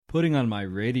putting on my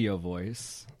radio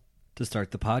voice to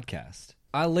start the podcast.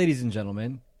 Ladies and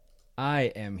gentlemen,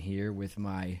 I am here with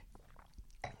my...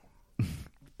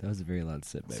 That was a very loud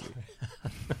sip, baby.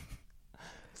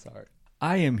 Sorry.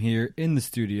 I am here in the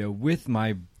studio with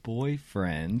my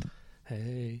boyfriend.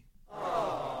 Hey.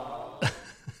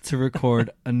 To record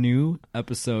a new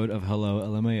episode of Hello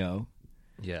LMAO.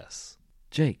 Yes.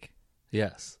 Jake.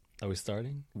 Yes. Are we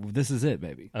starting? This is it,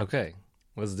 baby. Okay.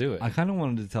 Let's do it. I kind of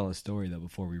wanted to tell a story, though,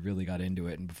 before we really got into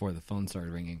it and before the phone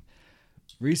started ringing.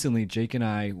 Recently, Jake and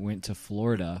I went to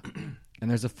Florida,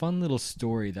 and there's a fun little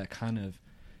story that kind of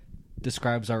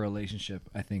describes our relationship,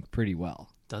 I think, pretty well.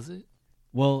 Does it?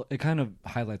 Well, it kind of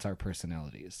highlights our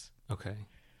personalities. Okay.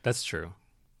 That's true.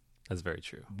 That's very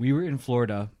true. We were in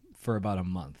Florida for about a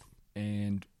month,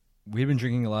 and we had been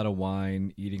drinking a lot of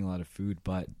wine, eating a lot of food,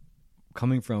 but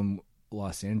coming from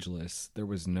Los Angeles, there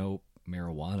was no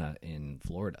marijuana in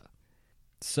Florida.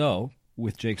 So,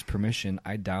 with Jake's permission,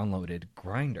 I downloaded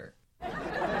Grindr.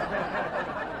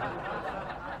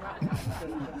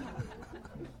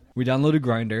 We downloaded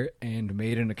Grindr and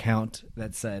made an account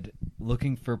that said,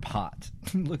 looking for pot.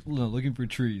 Looking for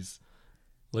trees.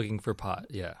 Looking for pot,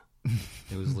 yeah.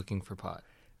 It was looking for pot.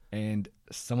 And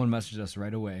someone messaged us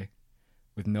right away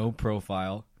with no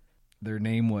profile. Their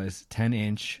name was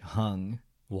 10-inch hung.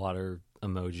 Water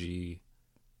emoji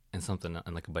and something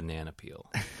and like a banana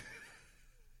peel.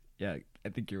 Yeah, I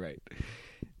think you're right.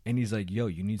 And he's like, yo,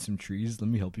 you need some trees? Let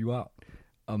me help you out.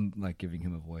 I'm like giving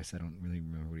him a voice. I don't really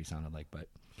remember what he sounded like, but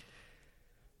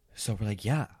so we're like,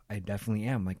 yeah, I definitely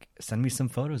am. Like, send me some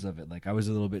photos of it. Like, I was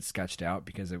a little bit sketched out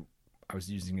because I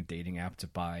was using a dating app to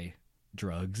buy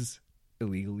drugs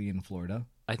illegally in Florida.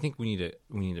 I think we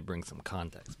need to bring some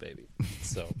context, baby.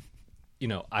 So,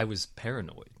 I was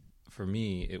paranoid. For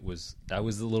me, I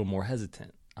was a little more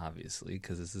hesitant, obviously,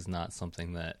 because this is not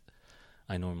something that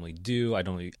I normally do.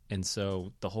 And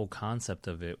so the whole concept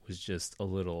of it was just a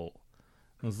little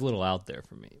out there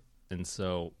for me. And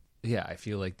so, yeah, I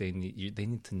feel like they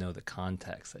need to know the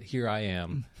context. That here I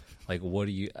am, like,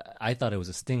 I thought it was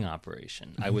a sting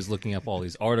operation. I was looking up all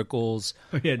these articles.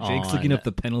 Oh, yeah, Jake's looking up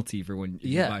the penalty for when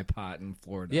you buy pot in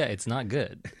Florida. Yeah, it's not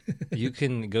good. You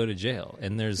can go to jail.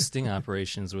 And there's sting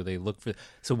operations where they look for...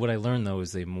 So what I learned, though,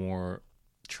 is they're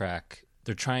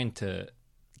trying to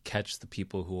catch the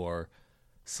people who are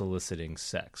soliciting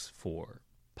sex for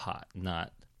pot,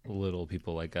 not little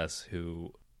people like us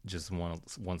who just want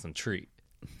some treat.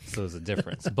 So there's a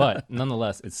difference. But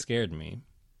nonetheless, it scared me,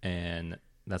 and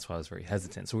that's why I was very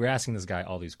hesitant. So we're asking this guy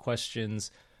all these questions,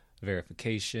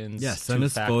 verifications. Yeah, send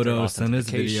us photos, send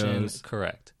us videos.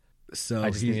 Correct. So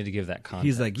I just needed to give that context.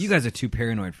 He's like, you guys are too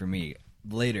paranoid for me.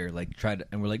 Later,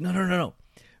 and we're like, no.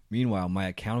 Meanwhile, my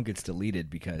account gets deleted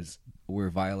because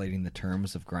we're violating the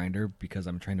terms of Grindr because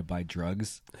I'm trying to buy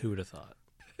drugs. Who would have thought?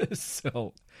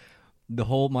 So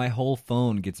my whole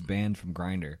phone gets banned from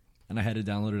Grindr, and I had to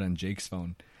download it on Jake's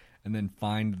phone and then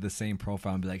find the same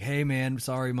profile and be like, hey man,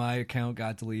 sorry, my account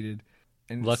got deleted.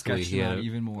 And luckily he had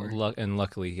even more.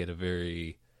 Luckily he had a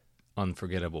very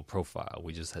unforgettable profile.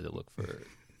 We just had to look for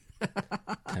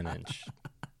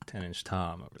 10-inch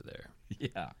Tom over there.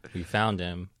 Yeah. We found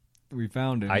him.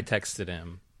 I texted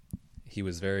him. He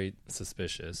was very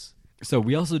suspicious. So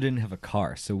we also didn't have a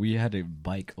car, so we had to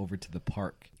bike over to the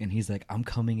park. And he's like, I'm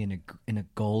coming in a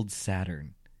gold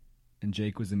Saturn. And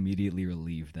Jake was immediately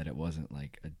relieved that it wasn't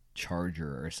like a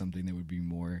Charger or something that would be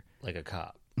more... Like a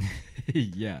cop.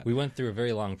 Yeah. We went through a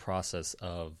very long process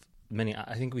of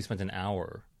I think we spent an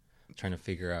hour trying to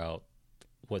figure out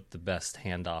what the best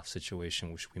handoff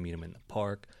situation was. Should we meet him in the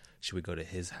park? Should we go to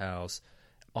his house?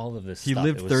 All of this stuff. He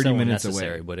lived 30 minutes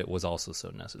away. But it was also so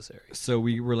necessary. So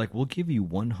we were like, we'll give you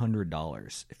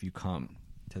 $100 if you come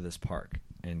to this park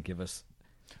and give us...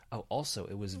 Oh, also,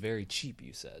 it was very cheap,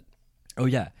 you said. Oh,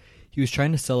 yeah. He was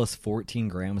trying to sell us 14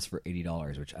 grams for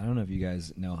 $80, which I don't know if you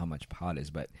guys know how much pot is,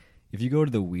 but if you go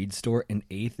to the weed store, an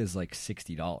eighth is like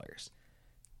 $60.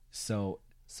 So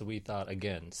we thought,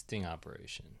 again, sting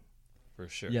operation, for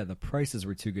sure. Yeah, the prices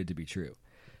were too good to be true.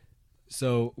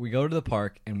 So we go to the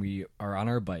park, and we are on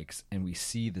our bikes, and we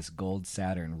see this gold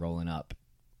Saturn rolling up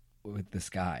with this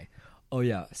guy. Oh,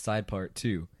 yeah, side part,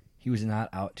 too. He was not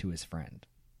out to his friend.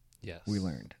 Yes. We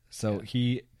learned. So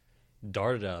he...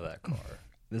 darted out of that car.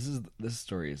 This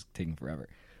story is taking forever.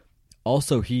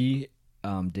 Also, he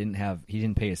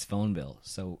didn't pay his phone bill.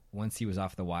 So once he was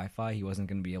off the Wi-Fi, he wasn't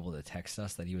going to be able to text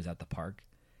us that he was at the park,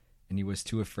 and he was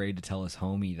too afraid to tell his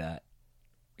homie that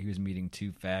he was meeting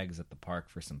two fags at the park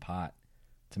for some pot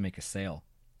to make a sale.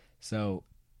 So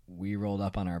we rolled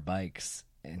up on our bikes,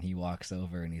 and he walks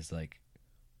over and he's like,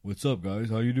 "What's up, guys?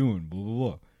 How you doing?" Blah blah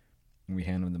blah. And we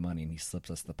hand him the money, and he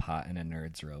slips us the pot and a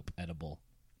Nerds rope edible.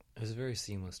 It was a very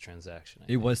seamless transaction.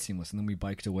 It was seamless, and then we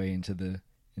biked away into the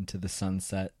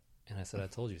sunset. And I said, "I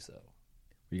told you so."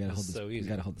 We gotta It was hold this. so We easy.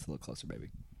 gotta hold this a little closer, baby.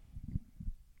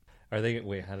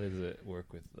 Wait, how does it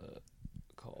work with the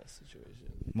call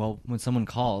situation? Well, when someone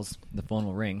calls, the phone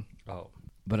will ring. Oh,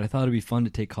 But I thought it'd be fun to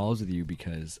take calls with you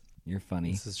because you're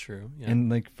funny. this is true. Yeah. And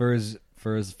like for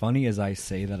as funny as I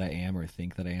say that I am or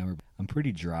think that I am, I'm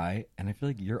pretty dry, and I feel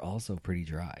like you're also pretty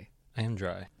dry, I am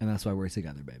dry. and that's why we're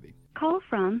together, baby. Call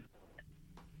from.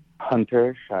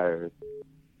 Hunter Shires.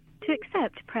 To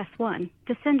accept, press 1.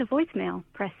 To send a voicemail,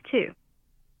 press 2.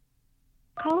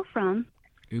 Call from.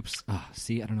 Oops. Ah,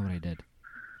 see, I don't know what I did.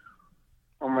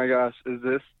 Oh my gosh, is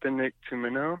this the Nick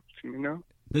Tumino?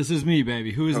 This is me,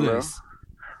 baby. Who is Hello? this?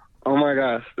 Oh my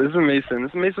gosh, this is Mason. This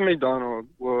is Mason McDonald.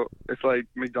 Well, it's like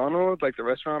McDonald's, like the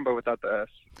restaurant, but without the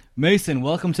S. Mason,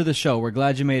 welcome to the show. We're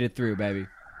glad you made it through, baby.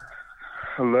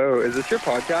 Hello, is this your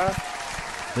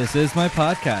podcast? This is my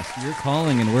podcast. You're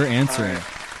calling and we're answering.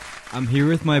 I'm here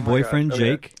with my boyfriend, gosh,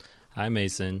 okay. Jake. Hi,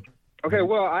 Mason. Okay,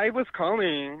 well, I was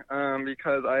calling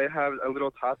because I have a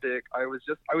little topic. I was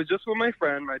just with my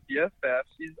friend, my BFF.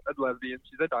 She's a lesbian.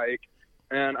 She's a dyke.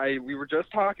 And we were just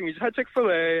talking. We just had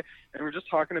Chick-fil-A, and we were just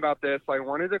talking about this. So I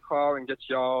wanted to call and get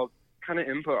y'all kind of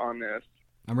input on this.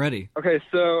 I'm ready. Okay,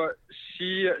 so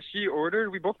she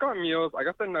ordered. We both got meals. I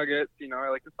got the nuggets. You know, I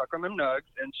like to suck on them nugs.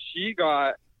 And she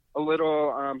got a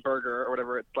little burger or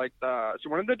whatever. It's like she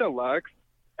wanted the deluxe.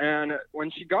 And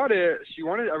when she got it, she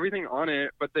wanted everything on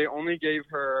it, but they didn't give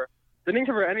her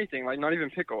anything, like not even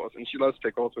pickles. And she loves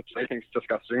pickles, which I think is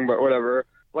disgusting, but whatever.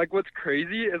 Like, what's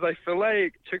crazy is I feel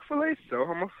like Chick-fil-A is so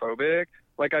homophobic.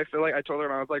 Like, I feel like I told her,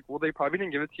 and I was like, well, they probably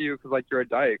didn't give it to you because, like, you're a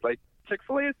dyke. Like,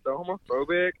 Chick-fil-A is so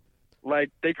homophobic.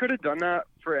 Like, they could have done that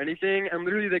for anything, and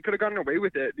literally they could have gotten away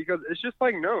with it because it's just,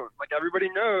 like, known. Like, everybody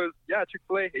knows, yeah,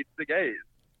 Chick-fil-A hates the gays.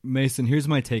 Mason, here's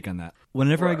my take on that.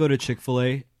 Whenever I What? go to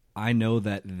Chick-fil-A, I know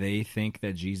that they think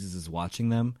that Jesus is watching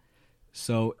them.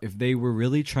 So if they were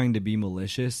really trying to be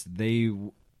malicious,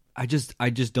 I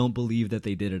just don't believe that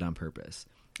they did it on purpose.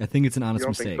 I think it's an honest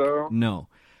don't think mistake. so? No.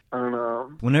 I don't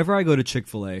know. Whenever I go to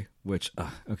Chick-fil-A, which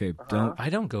okay, I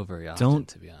don't go very often, don't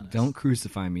to be honest. don't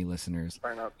crucify me, listeners.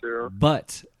 Try not to.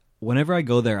 But whenever I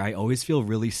go there, I always feel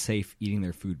really safe eating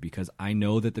their food because I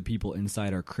know that the people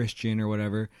inside are Christian or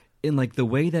whatever. In like the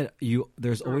way that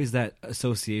there's always that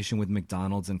association with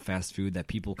McDonald's and fast food that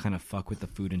people kind of fuck with the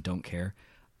food and don't care.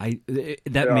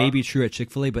 That may be true at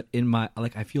Chick-fil-A, but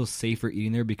I feel safer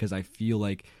eating there because I feel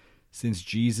like since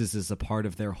Jesus is a part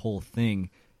of their whole thing,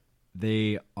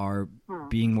 they are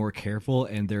being more careful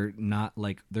and they're not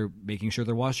like they're making sure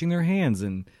they're washing their hands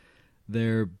and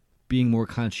they're being more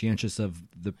conscientious of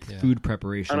the food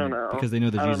preparation I don't know. because they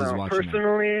know that Jesus is watching them.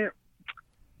 Personally,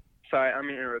 sorry, I'm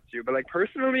going to interrupt you, but like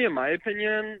personally, in my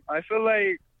opinion, I feel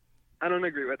like I don't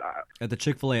agree with that. At the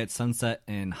Chick-fil-A at Sunset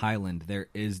and Highland, there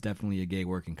is definitely a gay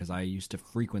working because I used to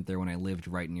frequent there when I lived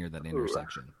right near that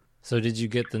intersection. So did you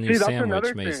get the new See, that's sandwich, another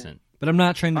thing. Mason? But I'm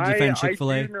not trying to defend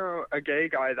Chick-fil-A. I do know a gay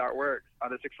guy that works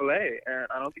at a Chick-fil-A, and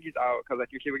I don't think he's out because I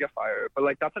think he would get fired. But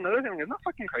like, that's another thing. Isn't that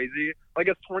fucking crazy? Like,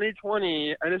 it's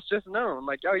 2020, and it's just known.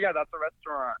 Like, oh yeah, that's a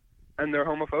restaurant, and they're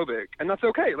homophobic, and that's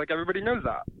okay. Like, everybody knows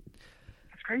that.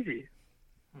 That's crazy.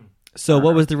 So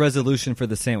what was the resolution for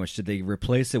the sandwich? Did they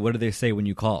replace it? What did they say when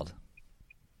you called?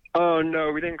 Oh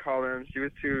no, we didn't call him. She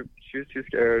was too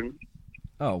scared.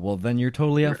 Oh, well, then you're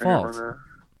totally at fault. Yeah.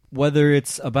 Whether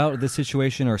it's about the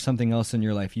situation or something else in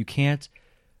your life, you can't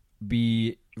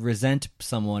resent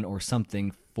someone or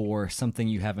something for something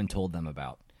you haven't told them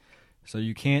about. So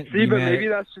you can't See, be but mad maybe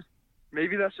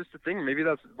that's just the thing. Maybe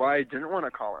that's why I didn't want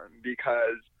to call him,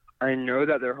 because I know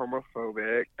that they're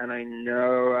homophobic, and I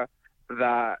know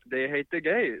that they hate the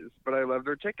gays, but I love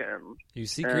their chicken. You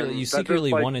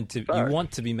secretly like, wanted to. You sucks.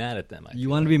 want to be mad at them. You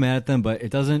want to be mad at them, but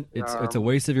it doesn't. It's No. it's a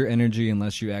waste of your energy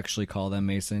unless you actually call them,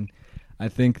 Mason. I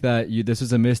think that this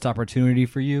is a missed opportunity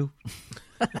for you.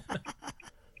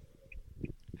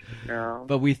 Yeah.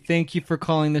 But we thank you for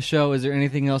calling the show. Is there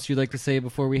anything else you'd like to say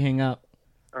before we hang up?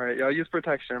 All right, y'all use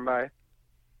protection. Bye.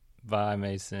 Bye,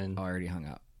 Mason. Oh, I already hung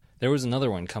up. There was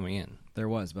another one coming in. There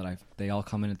was, but they all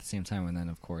come in at the same time, and then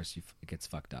of course it gets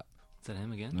fucked up. Is that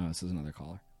him again? No, this is another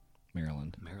caller,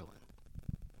 Maryland. Maryland.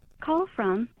 Call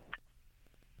from.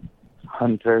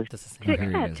 Hunter. That's the same. To Oh,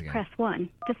 here he is accept, again. press 1.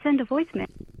 To send a voicemail.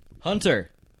 Hunter.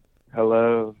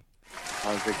 Hello.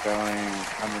 How's it going?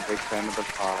 I'm a big fan of the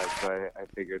pod, so I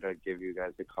figured I'd give you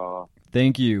guys a call.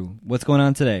 Thank you. What's going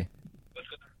on today?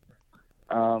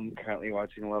 Currently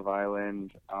watching Love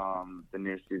Island, the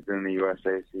new season, the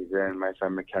USA season. My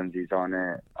friend Mackenzie's on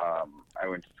it. I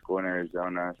went to school in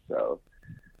Arizona, so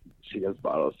she does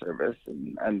bottle service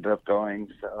and ended up going.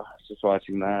 So I was just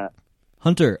watching that.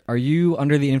 Hunter, are you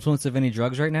under the influence of any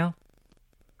drugs right now?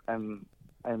 I'm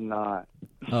not.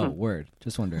 Oh, word.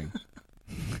 Just wondering.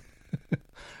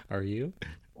 Are you?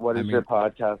 What is your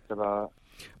podcast about?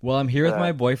 Well, I'm here with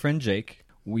my boyfriend, Jake.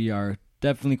 We are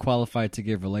definitely qualified to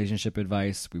give relationship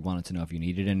advice. We wanted to know if you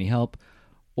needed any help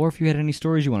or if you had any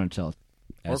stories you wanted to tell.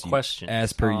 Questions.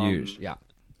 As per usual. Yeah.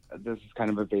 This is kind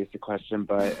of a basic question,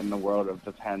 but in the world of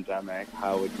the pandemic,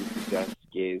 how would you suggest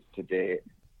gays to date?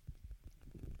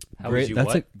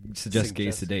 Suggest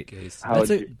gays to date.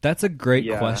 That's a great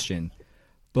question.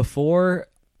 Before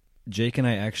Jake and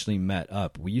I actually met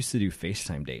up, we used to do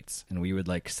FaceTime dates, and we would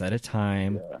like set a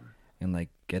time and like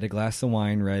get a glass of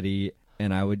wine ready,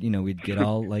 and I would, we'd get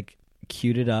all like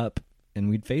cued up, and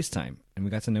we'd FaceTime, and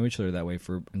we got to know each other that way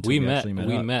until we actually met up.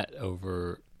 We met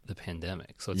over the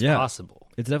pandemic, so it's possible.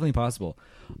 It's definitely possible.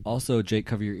 Also, Jake,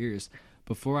 cover your ears.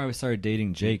 Before I started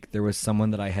dating Jake, there was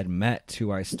someone that I had met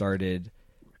who I started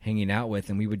hanging out with,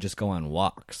 and we would just go on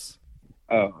walks.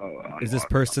 Is this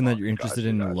person that you're interested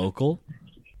in local?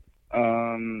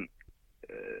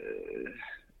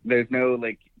 There's no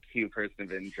like cute person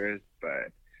of interest,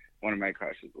 but one of my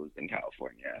crushes lives in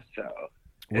California. So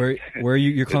where are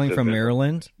you? You're calling from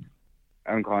Maryland?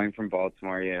 I'm calling from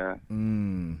Baltimore. Yeah,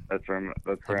 that's where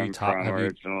I'm from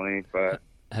originally. But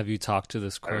have you talked to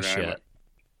this crush yet?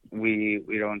 We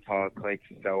don't talk like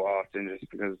so often, just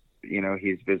because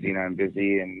he's busy and I'm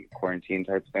busy and quarantine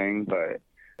type thing. But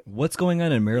what's going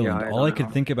on in Maryland? All I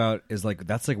could think about is like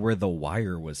that's like where The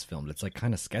Wire was filmed. It's like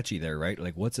kind of sketchy there, right?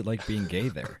 Like, what's it like being gay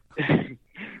there?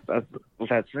 That's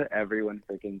what everyone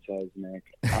freaking says, Nick.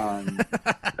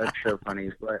 That's so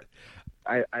funny, but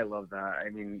I love that. I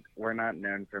mean, we're not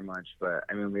known for much, but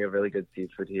I mean, we have really good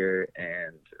seafood here,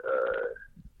 and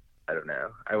I don't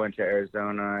know. I went to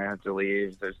Arizona. I had to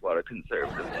leave. There's a lot of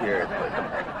conservatives here. It's like a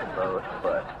mix of both,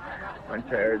 but went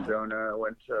to Arizona.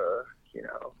 Went to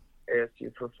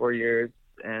ASU for 4 years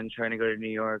and trying to go to New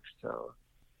York. So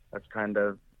that's kind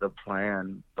of the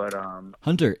plan. But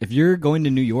Hunter, if you're going to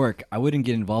New York, I wouldn't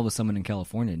get involved with someone in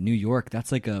California. New York,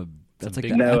 that's like the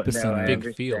epicenter.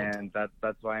 Big field.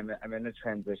 That's why I'm in a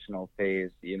transitional phase.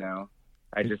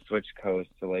 I just switched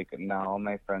coasts, so like now all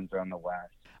my friends are on the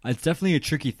west. It's definitely a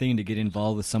tricky thing to get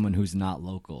involved with someone who's not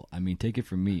local. I mean, take it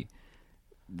from me.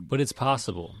 But it's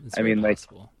possible.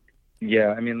 Possible.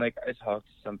 Yeah, I mean, like, I talk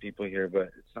to some people here, but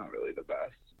it's not really the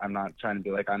best. I'm not trying to be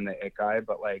like I'm the it guy,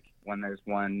 but like when there's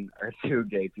one or two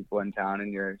gay people in town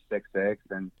and you're 6'6"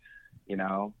 and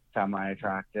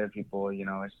semi-attractive, people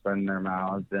are spreading their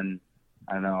mouths, and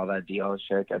I don't know, all that DL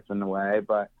shit gets in the way.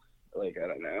 But like, I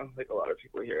don't know, like a lot of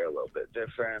people here are a little bit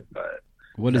different. But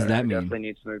what does that mean? Definitely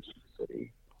need to move to the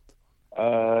city.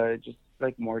 Just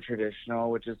like more traditional,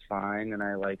 which is fine, and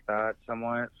I like that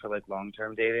somewhat for like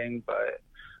long-term dating. But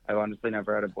I've honestly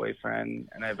never had a boyfriend,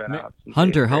 and I've been out since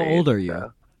Hunter, how old are you?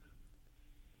 So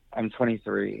I'm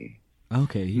 23.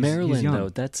 Okay, Maryland he's young. though.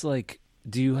 That's like,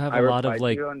 do you have a lot of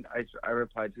like? I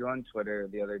replied to you on Twitter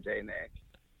the other day, Nick.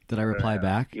 Did I reply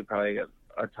back? You probably get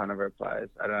a ton of replies.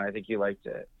 I don't know. I think you liked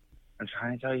it. I'm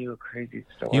trying to tell you a crazy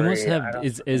story. You must have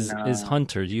is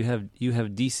Hunter. You have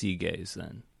DC gays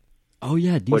then. Oh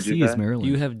yeah, DC is Maryland.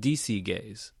 You have DC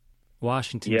gays,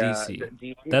 Washington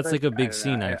DC. That's like a big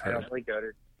scene I've heard.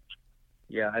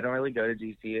 I don't really go to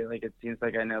DC. Like, it seems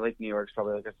like I know like New York's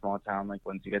probably like a small town. Like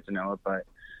once you get to know it, but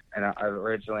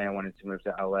originally I wanted to move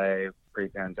to LA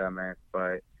pre-pandemic,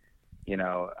 but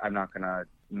I'm not gonna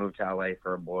move to LA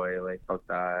for a boy. Like fuck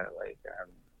that. Like I'm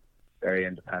very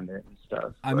independent and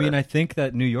stuff. I mean, I think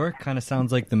that New York kind of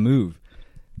sounds like the move.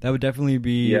 That would definitely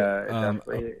be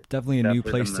definitely a new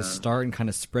place to start and kind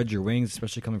of spread your wings,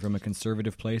 especially coming from a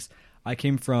conservative place. I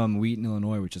came from Wheaton,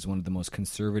 Illinois, which is one of the most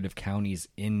conservative counties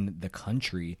in the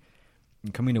country.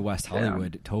 And coming to West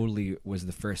Hollywood totally was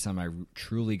the first time I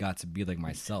truly got to be like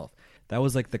myself. That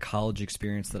was like the college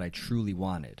experience that I truly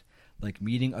wanted. Like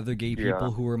meeting other gay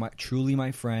people who were truly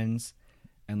my friends,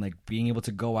 and like being able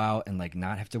to go out and like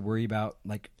not have to worry about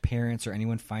like parents or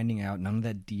anyone finding out. None of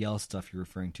that DL stuff you're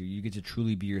referring to. You get to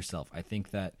truly be yourself. I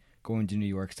think that going to New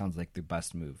York sounds like the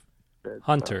best move.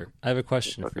 Hunter, I have a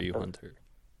question for you, Hunter.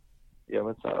 Yeah,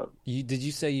 what's up? Did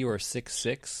you say you are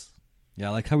 6'6"? Yeah,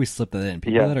 I like how we slip that in.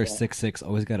 People that are 6'6"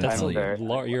 always got to tell you.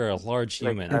 You're a large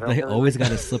human. They always got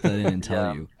to slip that in and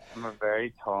tell you. I'm a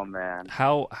very tall man.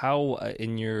 How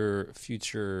in your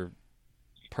future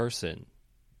person,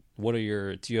 do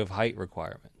you have height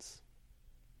requirements?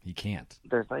 He can't.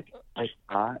 There's like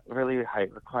not really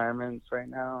height requirements right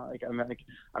now.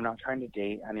 I'm not trying to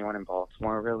date anyone in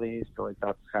Baltimore really, so like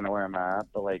that's kind of where I'm at.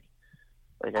 But like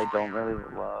like I don't really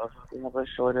love the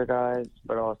shorter guys,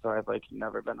 but also I've like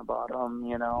never been a bottom,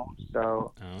 you know.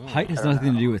 So Oh. Height has I don't nothing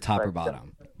to know, do with top or but-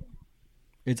 bottom.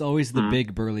 It's always the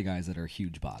big burly guys that are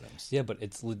huge bottoms. Yeah, but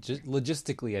it's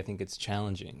logistically, I think it's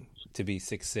challenging to be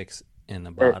 6'6" in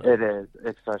a bottom. it is,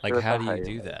 especially Like, with how the do you height.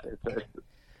 do that?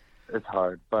 It's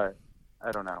hard, but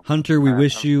I don't know. Hunter, we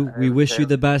wish I'm- you I we would wish say- you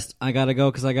the best. I gotta go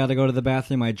because I gotta go to the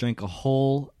bathroom. I drank a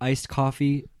whole iced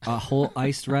coffee, a whole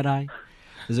iced red eye.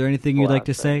 Is there anything you'd like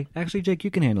to say? Actually, Jake,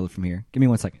 you can handle it from here. Give me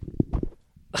 1 second.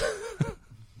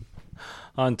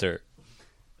 Hunter,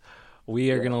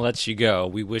 we are going to let you go.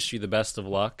 We wish you the best of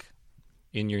luck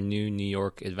in your new New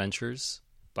York adventures.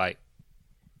 Bye.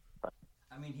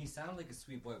 I mean, he sounded like a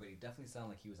sweet boy, but he definitely sounded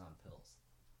like he was on pills.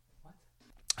 What?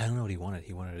 I don't know what he wanted.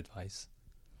 He wanted advice.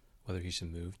 Whether he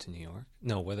should move to New York?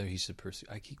 No, whether he should pursue.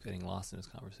 I keep getting lost in this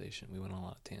conversation. We went on a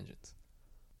lot of tangents.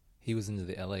 He was into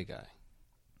the LA guy.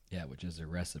 Yeah, which is a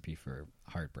recipe for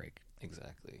heartbreak.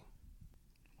 Exactly.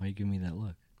 Why you give me that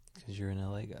look? Because you're an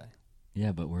LA guy.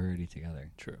 Yeah, but we're already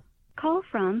together. True. Call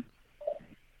from.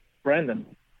 Brandon.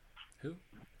 To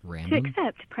Random?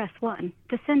 accept, press 1.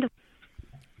 To send a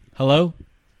Hello?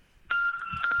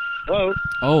 Hello.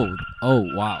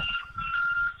 Oh, wow.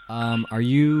 Are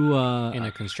you, In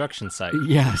a construction site.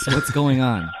 Yes, what's going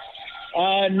on?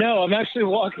 No, I'm actually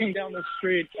walking down the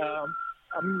street. I'm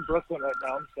in Brooklyn right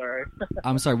now. I'm sorry.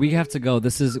 I'm sorry, we have to go.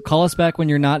 Call us back when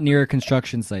you're not near a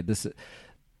construction site.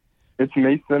 It's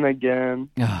Mason again.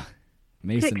 Ah, to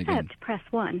Mason accept, again. press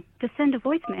 1. To send a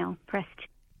voicemail, press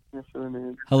 2. Yes, it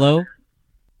is. Hello?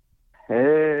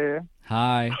 Hey,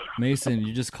 Hi, Mason,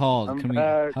 you just called. I'm Can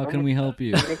back. How I'm can we help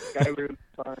you? I'm with Skylar this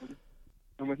time.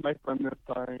 I'm with my friend this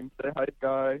time. Say hi,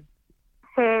 Sky.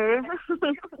 Hey.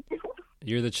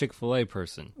 You're the Chick-fil-A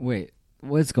person. Wait,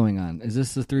 what's going on? Is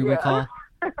this a three-way call?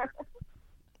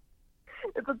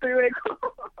 It's a three-way call.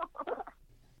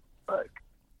 Fuck.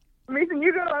 Mason,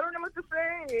 you go. I don't know what to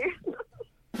say.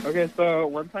 Okay, so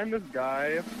one time this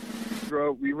guy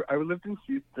drove. I lived in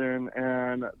Houston,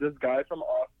 and this guy from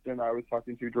Austin I was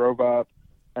talking to drove up,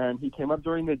 and he came up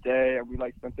during the day, and we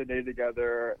like spent the day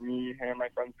together. Me, him, my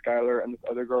friend Skylar, and this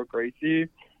other girl Gracie.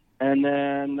 And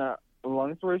then,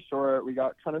 long story short, we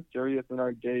got kind of serious in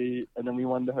our date, and then we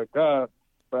wanted to hook up,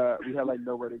 but we had like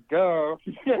nowhere to go.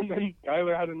 And then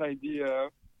Skylar had an idea.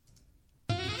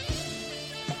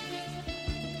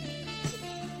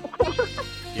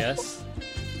 Yes?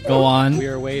 Go on. We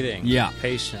are waiting. Yeah.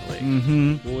 Patiently.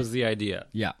 Mm-hmm. What was the idea?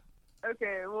 Yeah.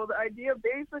 Okay, well, the idea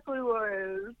basically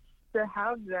was to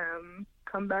have them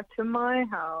come back to my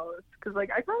house. Because, like,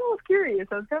 I kind of was curious.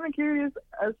 I was kind of curious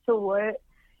as to what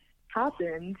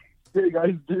happened. Hey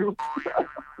guys, do.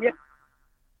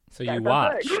 So Yeah, you that's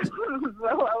watched. right. So I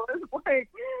was like,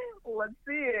 let's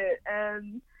see it.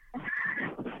 And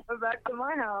went back to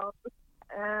my house.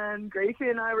 And Gracie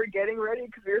and I were getting ready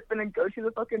because we were going to go to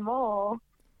the fucking mall.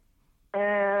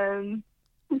 And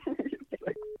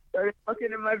like, started fucking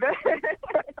in my bed.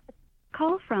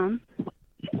 Call from.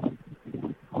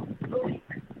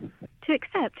 To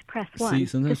accept, press 1. See, To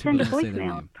sometimes send a people don't say their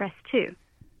voicemail, name. press 2.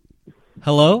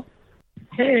 Hello?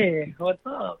 Hey, what's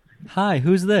up? Hi,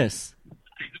 who's this?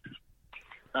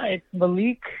 Hi, it's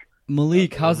Malik.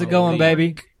 Malik, how's it going,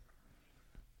 baby?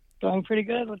 Doing pretty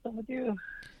good. What's up with you?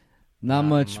 Not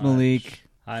much, Malik.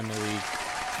 Hi, Malik.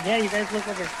 Yeah, you guys look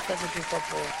like a such a cute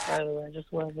couple, by the way. I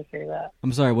just wanted to say that.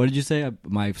 I'm sorry, what did you say?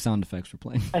 My sound effects were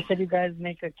playing. I said you guys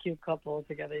make a cute couple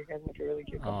together. You guys make a really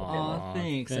cute couple. Aw,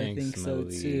 thanks. I thanks, think so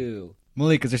Malik. too.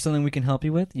 Malik, is there something we can help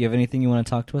you with? You have anything you want to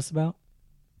talk to us about?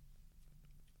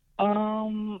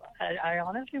 I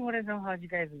honestly want to know how you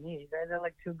guys meet. You guys are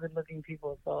like two good-looking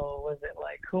people. So was it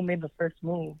like who made the first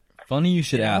move? Funny you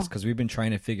should Yeah. ask, because we've been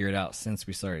trying to figure it out since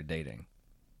we started dating.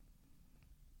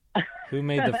 Who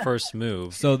made the first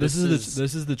move? So this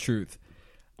is the truth.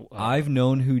 I've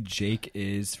known who Jake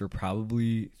is for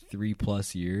probably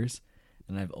 3+ years,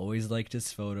 and I've always liked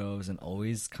his photos and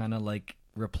always kind of like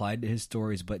replied to his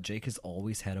stories, but Jake has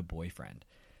always had a boyfriend.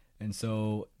 And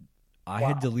so I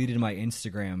had deleted my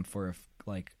Instagram for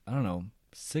like, I don't know,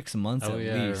 6 months Oh, at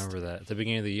yeah, I least. remember that. At the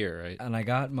beginning of the year, right? And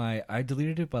I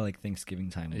deleted it by like Thanksgiving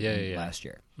time Yeah. last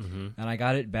year. Mm-hmm. And I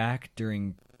got it back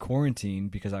during quarantine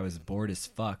because I was bored as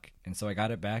fuck. And so I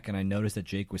got it back and I noticed that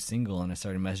Jake was single and I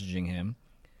started messaging him.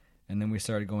 And then we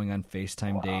started going on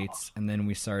FaceTime dates, and then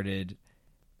we started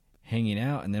hanging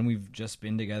out, and then we've just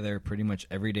been together pretty much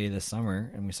every day this summer,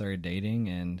 and we started dating,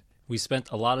 and We spent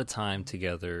a lot of time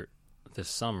together this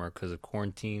summer because of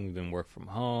quarantine. We've been work from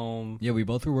home. yeah, we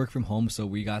both were work from home, so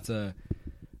we got to,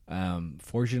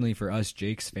 fortunately for us,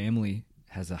 Jake's family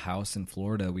has a house in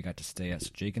Florida we got to stay at,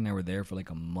 so Jake and I were there for like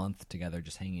a month together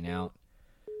just hanging out.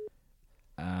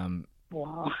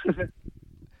 Wow.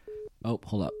 Oh,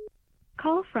 hold up.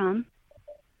 Call from.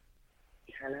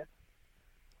 Kenneth.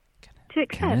 To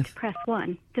accept, Kenneth? press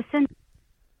 1. To send.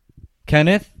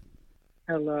 Kenneth,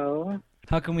 Hello.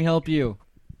 how can we help you?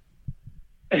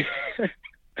 Oh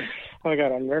my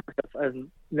god, I'm nervous. I've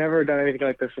never done anything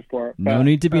like this before. No but,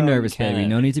 need to be nervous, baby. Kenneth,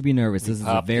 No need to be nervous. This is a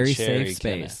popped the very cherry, safe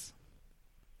space.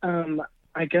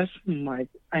 I guess I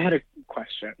had a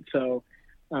question. So,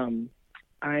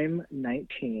 I'm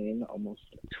 19, almost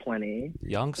 20,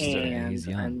 Youngster. and he's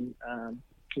young. I'm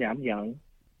young,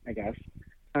 I guess.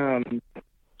 And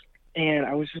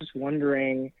I was just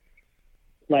wondering,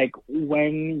 like,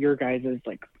 when your guys'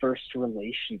 like first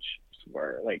relationships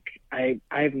were. Like,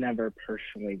 I've never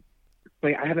personally,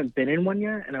 like, I haven't been in one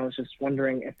yet, and I was just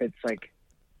wondering if it's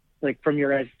like from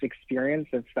your guys' experience,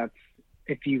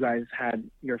 if you guys had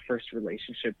your first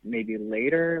relationship maybe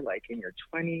later, like in your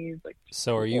 20s, like.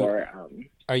 So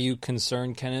are you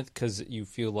concerned, Kenneth, because you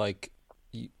feel like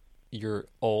you're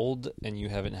old and you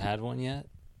haven't had one yet?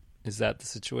 Is that the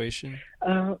situation?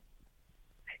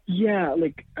 Yeah,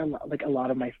 like a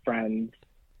lot of my friends,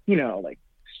 like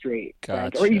straight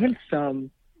friends, or Gotcha. even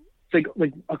some,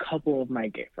 like a couple of my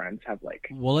gay friends have like.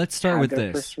 Well, let's start had with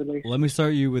their this. first relationship. Let me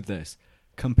start you with this.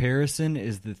 Comparison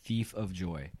is the thief of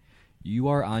joy. You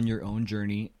are on your own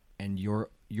journey, and your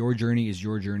journey is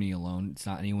your journey alone. It's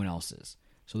not anyone else's.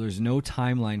 So there's no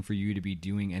timeline for you to be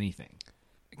doing anything.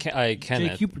 Kenneth.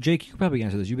 Jake, you could probably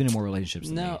answer this. You've been in more relationships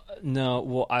than me. No.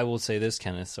 Well, I will say this,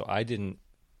 Kenneth. So I didn't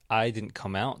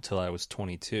come out till I was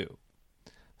 22.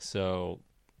 So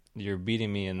you're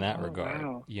beating me in that regard,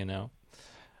 wow.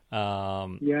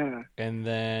 Yeah. And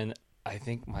then I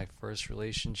think my first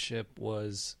relationship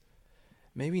was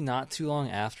maybe not too long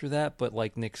after that, but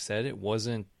like Nick said, it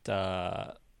wasn't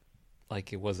it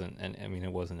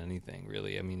wasn't anything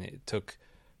really. I mean, it took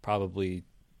probably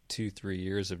 2-3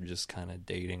 years of just kind of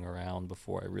dating around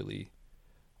before I really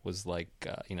was like,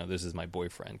 this is my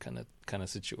boyfriend kind of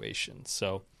situation.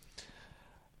 So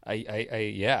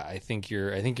I think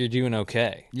you're doing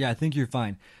okay. Yeah, I think you're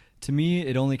fine. To me,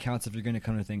 it only counts if you're going to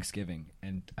come to Thanksgiving,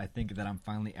 and I think that I'm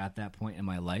finally at that point in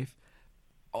my life.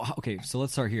 Oh, okay, so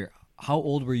let's start here. How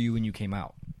old were you when you came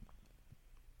out?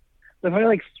 I'm probably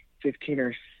like 15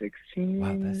 or 16.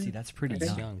 Wow, that's pretty It's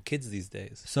young. young kids these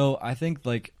days. So I think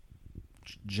like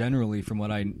generally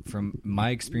from my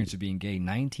experience of being gay,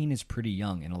 19 is pretty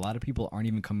young, and a lot of people aren't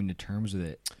even coming to terms with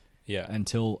it. Yeah.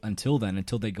 Until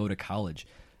they go to college.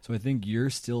 So I think you're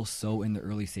still so in the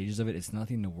early stages of it. It's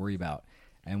nothing to worry about,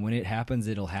 and when it happens,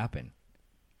 it'll happen.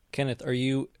 Kenneth,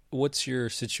 what's your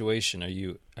situation? Are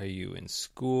you in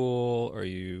school?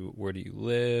 Where do you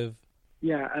live?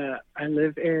 Yeah, I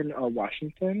live in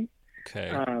Washington. Okay.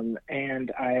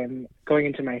 And I'm going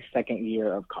into my second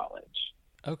year of college.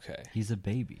 Okay. He's a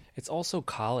baby. It's also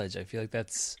college. I feel like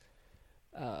that's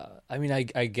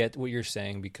I get what you're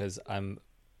saying because I'm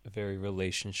very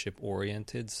relationship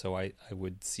oriented, so I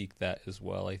would seek that as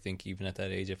well. I think even at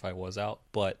that age if I was out,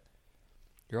 but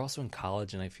you're also in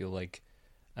college, and I feel like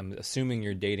I'm assuming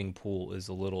your dating pool is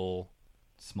a little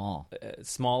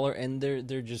smaller, and they're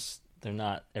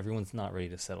not. Everyone's not ready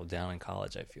to settle down in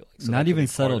college. I feel like not even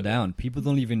settle down. People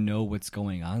don't even know what's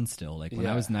going on still. Like when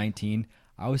I was 19,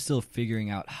 I was still figuring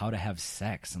out how to have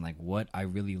sex and like what I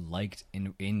really liked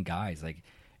in guys. Like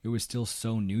it was still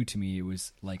so new to me. It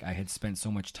was like I had spent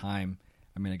so much time.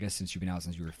 I mean, I guess since you've been out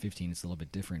since you were 15, it's a little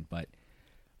bit different. But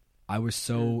I was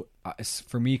so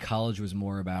for me, college was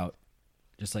more about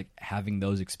just like having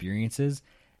those experiences,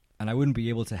 and I wouldn't be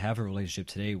able to have a relationship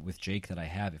today with Jake that I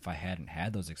have if I hadn't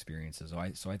had those experiences.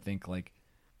 So I think like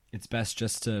it's best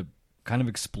just to kind of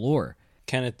explore.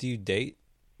 Kenneth, do you date?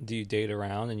 Do you date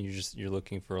around, and you're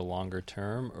looking for a longer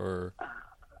term, or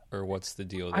what's the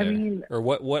deal there? I mean, or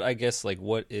what I guess like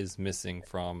what is missing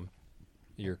from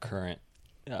your current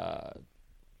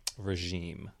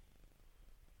regime?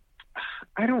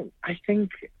 I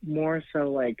think more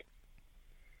so like,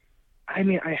 I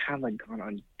mean, I have like gone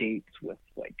on dates with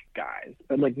like guys,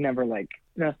 but like never like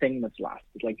nothing that's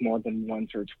lasted like more than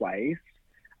once or twice.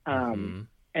 And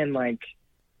like,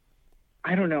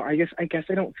 I don't know, I guess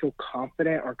I don't feel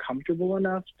confident or comfortable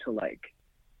enough to like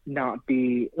not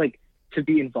be like to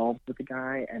be involved with a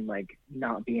guy and like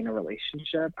not be in a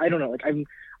relationship. I don't know, like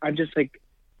I'm just like.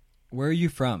 Where are you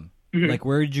from? Like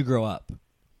where did you grow up?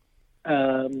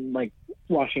 Like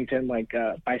Washington, like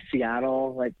by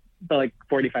Seattle, like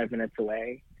 45 minutes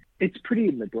away. It's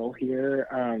pretty liberal here.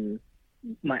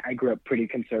 I grew up pretty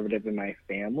conservative in my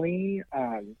family.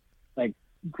 Like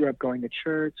grew up going to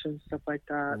church and stuff like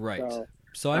that. Right.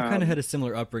 So I kind of had a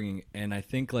similar upbringing, and I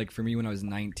think like for me when I was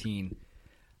 19,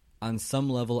 On some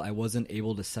level, I wasn't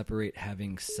able to separate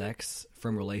having sex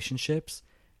from relationships,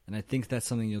 and I think that's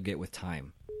something you'll get with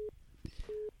time.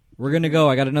 We're going to go.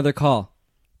 I got another call.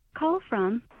 Call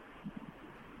from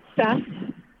Steph.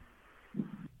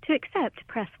 to accept,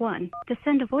 press 1. To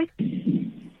send a voice...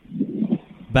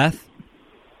 Beth?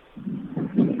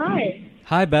 Hi.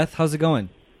 Hi, Beth. How's it going?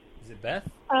 Is it Beth?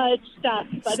 It's Steph,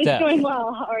 but Steph. it's going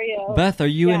well. How are you? Beth, are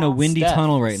you in a Yeah. windy Steph.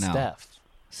 tunnel right now? Steph.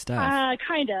 Steph.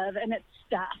 Kind of, and it's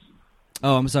Steph.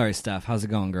 Oh, I'm sorry, Steph. How's it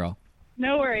going, girl?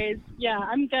 No worries. Yeah,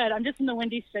 I'm good. I'm just in the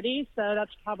Windy City, so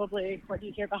that's probably what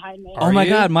you hear behind me. Are Oh, my you?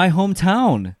 God, my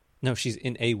hometown. No, she's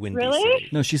in a windy Really? city.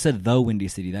 No, she said the Windy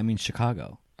City. That means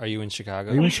Chicago. Are you in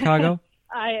Chicago? Are you in Chicago?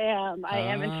 I am. I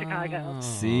am in Chicago. Oh.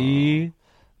 See?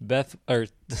 Beth, or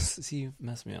see, you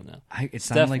messed me up now. It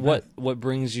sounded Steph, like what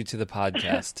brings you to the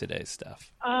podcast today,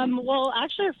 Steph? Well,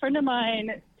 actually, a friend of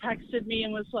mine texted me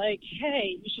and was like,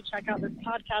 hey, you should check out this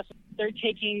podcast. They're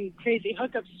taking crazy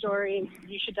hookup stories.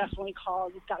 You should definitely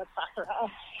call. You've got a plethora.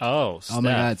 Oh, Steph. Oh,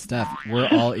 my God, Steph. We're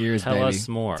all ears, Tell baby. us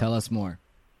more. Tell us more.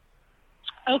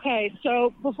 Okay,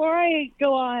 so before I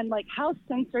go on, like, how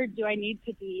censored do I need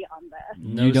to be on this?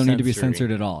 No You don't need to be censoring.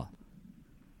 censored at all.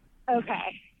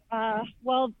 Okay.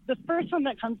 Well, the first one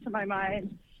that comes to my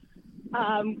mind,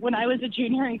 when I was a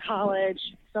junior in college,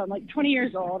 so I'm like 20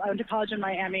 years old, I went to college in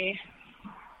Miami.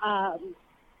 I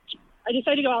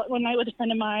decided to go out one night with a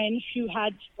friend of mine who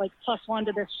had like +1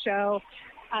 to this show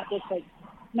at this like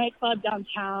nightclub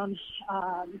downtown.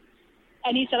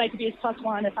 And he said I could be his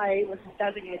 +1 if I was his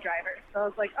designated driver. So I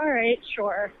was like, all right,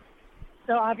 sure.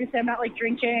 So obviously I'm not like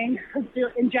drinking or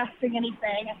ingesting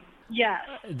anything. Yes.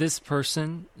 This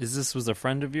person, was a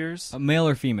friend of yours? Male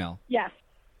or female? Yes.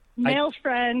 Male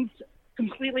friends,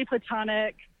 completely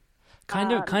platonic.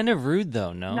 Kind of rude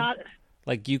though, no? Not.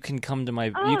 Like you can come to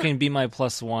you can be my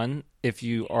 +1 if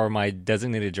you are my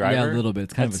designated driver. Yeah, a little bit.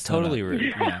 It's kind That's of a setup. totally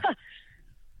rude. Yeah.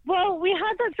 Well, we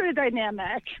had that sort of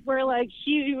dynamic where like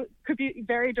he could be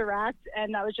very direct,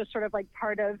 and that was just sort of like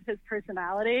part of his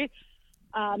personality.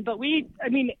 But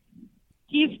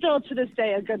he's still to this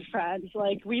day a good friend.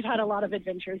 Like we've had a lot of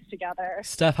adventures together.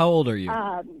 Steph, how old are you?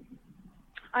 I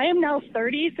am now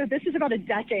 30, so this is about a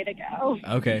decade ago.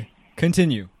 Okay.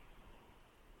 Continue.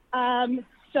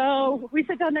 So we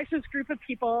sit down next to this group of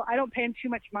people. I don't pay him too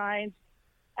much mind.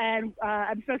 And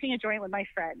I'm smoking a joint with my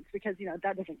friends because,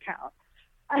 that doesn't count.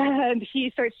 And he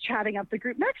starts chatting up the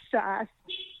group next to us.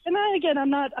 And then again,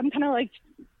 I'm kind of like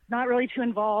not really too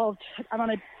involved. I'm on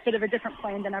a bit of a different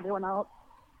plane than everyone else.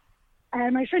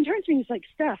 And my friend turns to me and he's like,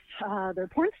 Steph, they're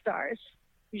porn stars.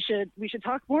 We should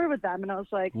talk more with them. And I was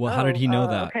like, Well, how did he know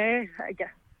that? Okay, I guess.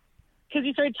 Because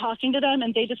he started talking to them,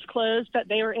 and they disclosed that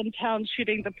they were in town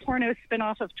shooting the porno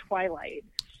spinoff of Twilight.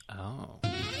 Oh.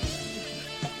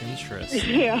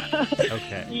 Interesting. Yeah.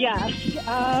 Okay. Yes.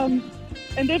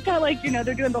 And they've got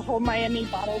they're doing the whole Miami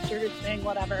bottle service thing,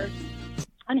 whatever.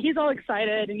 And he's all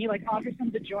excited, and he offers them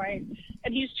the joint,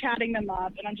 and he's chatting them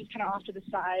up, and I'm just kind of off to the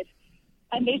side.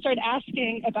 And they start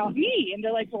asking about me, and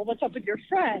they're like, well, what's up with your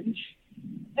friend?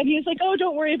 And he's like, oh,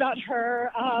 don't worry about her,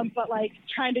 but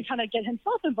trying to kind of get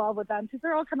himself involved with them because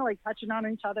they're all kind of touching on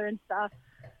each other and stuff.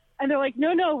 And they're like,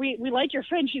 no, we like your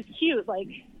friend. She's cute.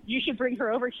 You should bring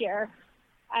her over here.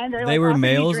 And They were offering me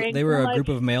males? drinks, They were and a I'm group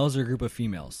of males or a group of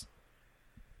females?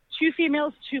 2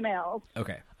 females, 2 males.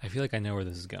 Okay. I feel like I know where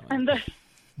this is going. And the,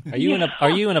 Are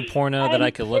you in a porno that I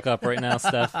could look up right now,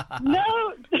 Steph? no,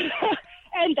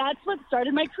 and that's what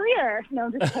started my career. No,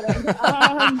 I'm just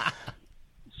kidding.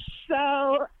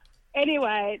 So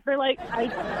anyway, they're like,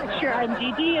 sure, I'm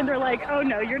DD. And they're like, oh,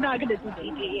 no, you're not going to do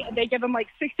DD. And they give them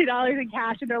 $60 in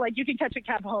cash. And they're like, you can catch a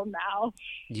cab home now.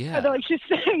 Yeah. And they're like, she's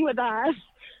staying with us.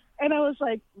 And I was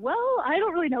like, well, I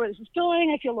don't really know where this is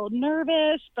going. I feel a little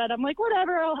nervous. But I'm like,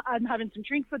 whatever. I'm having some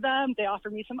drinks with them. They offer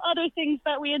me some other things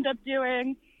that we end up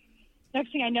doing.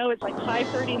 Next thing I know, it's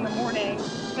 5:30 in the morning.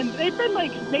 And they've been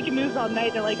making moves all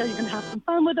night. They're like, are you going to have some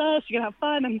fun with us? You're going to have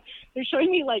fun? And they're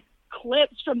showing me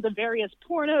clips from the various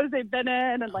pornos they've been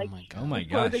in, and Oh my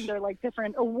gosh. closing their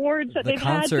different awards that The they've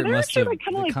had. So concert they're must actually have- the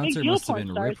kind of big concert deal must have porn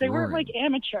been stars. They weren't rip-roaring.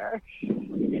 amateur.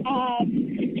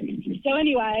 So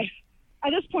anyway, at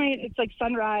this point it's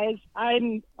sunrise.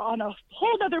 I'm on a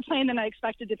whole other plane than I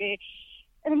expected to be,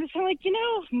 and I'm just kind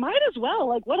of might as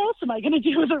well. What else am I going to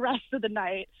do with the rest of the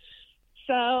night?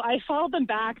 So I followed them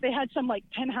back. They had some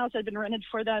penthouse had been rented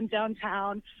for them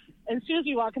downtown. And as soon as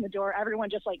you walk in the door, everyone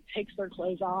just takes their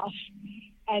clothes off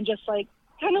and just kind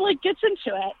of gets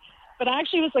into it. But I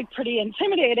actually was pretty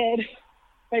intimidated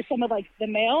by some of the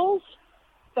males.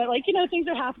 But things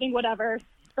are happening, whatever.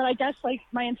 But I guess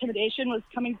my intimidation was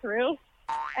coming through.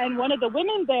 And one of the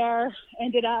women there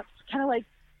ended up kind of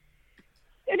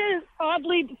in an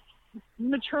oddly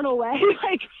maternal way,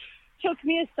 like took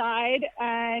me aside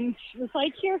and was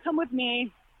like, here, come with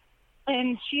me.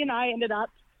 And she and I ended up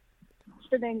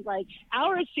spending like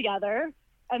hours together.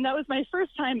 And that was my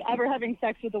first time ever having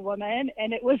sex with a woman.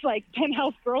 And it was like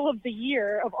Penthouse Girl of the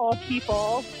Year of all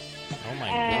people. Oh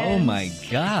my Oh my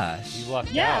gosh. You lucked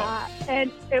out. Yeah,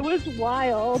 and it was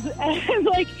wild. And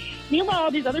like, meanwhile,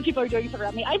 all these other people are doing stuff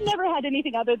around me. I've never had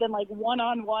anything other than like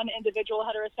one-on-one individual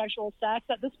heterosexual sex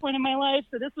at this point in my life.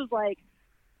 So this was like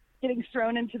getting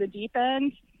thrown into the deep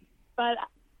end. But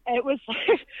it was like,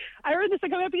 I heard this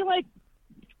like coming up being like,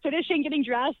 finishing getting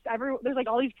dressed. There's like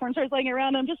all these porn stars laying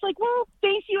around. I'm just like, well,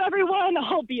 thank you, everyone.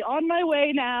 I'll be on my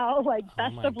way now. Like,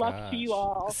 best of luck to you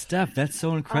all. Steph, that's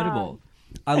so incredible.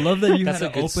 I love that you That's had a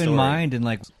an good open story. mind and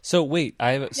like So wait,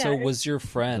 so Yeah. was your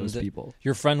friend? Those people.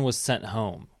 Your friend was sent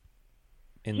home.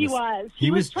 He was.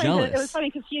 He was trying to, jealous. it was funny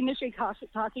because he initially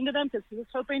talking to them because he was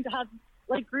hoping to have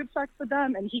like group sex with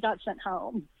them, and he got sent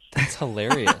home. That's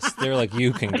hilarious. They're like,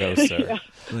 you can go, sir. Yeah.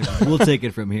 like, we'll take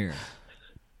it from here.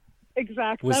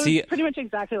 Exactly. Was that he- was pretty much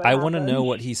exactly what I happened. want to know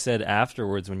what he said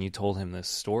afterwards when you told him this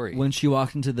story. When she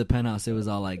walked into the penthouse, it was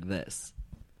all like this.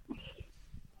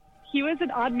 He was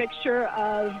an odd mixture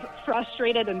of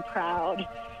frustrated and proud.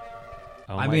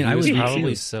 oh I my, mean, he I was would be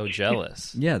probably too. so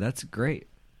jealous. Yeah, that's great.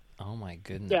 Oh my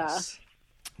goodness.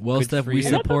 Yeah. Well, Good Steph, for we you.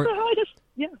 And that's support. also how I just,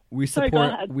 yeah. We Sorry, go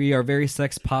support. ahead. We are very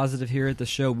sex positive here at the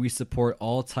show. We support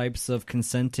all types of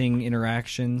consenting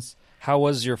interactions. How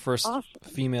was your first Awesome.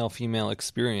 female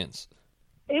experience?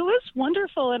 It was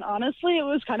wonderful, and honestly, it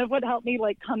was kind of what helped me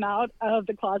like come out of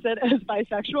the closet as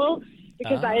bisexual,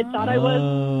 because I had thought I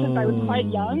was since I was quite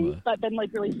young, but been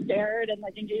like really scared and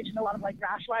like engaged in a lot of like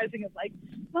rationalizing of like,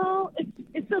 well,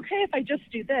 it's okay if I just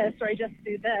do this or I just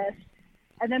do this,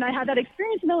 and then I had that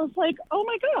experience, and I was like, oh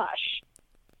my gosh,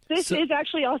 this is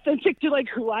actually authentic to like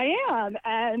who I am,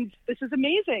 and this is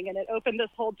amazing, and it opened this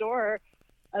whole door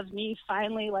of me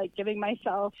finally like giving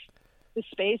myself the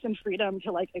space and freedom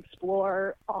to like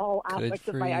explore all aspects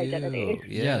of my identity.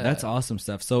 Yeah, that's awesome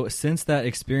stuff. So since that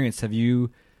experience, have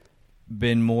you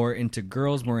been more into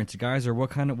girls, more into guys, or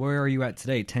where are you at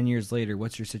today? 10 years later,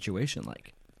 what's your situation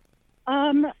like?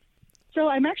 So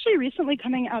I'm actually recently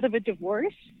coming out of a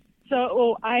divorce.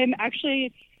 So I'm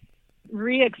actually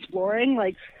re-exploring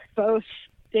like both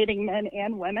dating men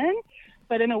and women,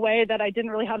 but in a way that I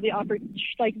didn't really have the opportunity.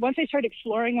 Like once I started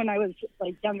exploring when I was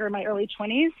like younger, in my early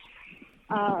 20s,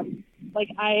 like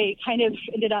I kind of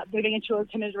ended up moving into a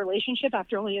committed relationship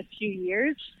after only a few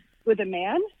years with a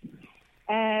man.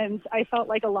 And I felt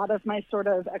like a lot of my sort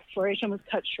of exploration was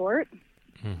cut short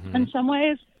in some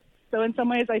ways. So in some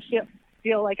ways I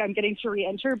feel like I'm getting to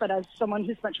re-enter, but as someone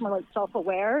who's much more like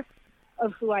self-aware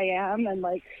of who I am and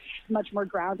like much more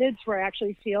grounded, to where I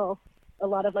actually feel a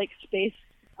lot of like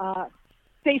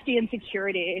safety and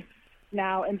security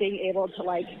now, and being able to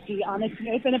like be honest and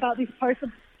open about these parts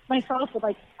of myself with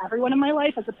like everyone in my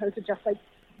life, as opposed to just like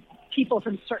people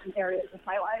from certain areas of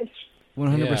my life.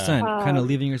 100%. Kind of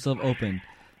leaving yourself open.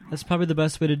 That's probably the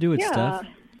best way to do it, Steph.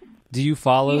 Do you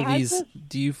follow He has these? this-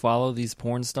 Do you follow these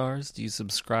porn stars? Do you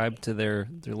subscribe to their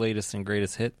latest and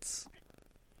greatest hits?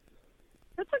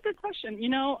 That's a good question. You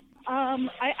know,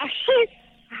 I actually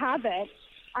haven't.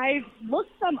 I've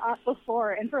looked them up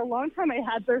before, and for a long time I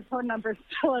had their phone numbers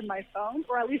still in my phone,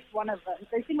 or at least one of them.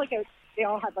 They seemed like they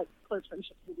all had like close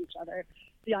friendships with each other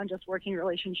beyond just working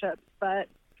relationships. But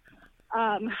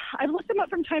I've looked them up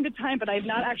from time to time, but I've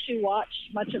not actually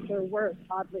watched much of their work,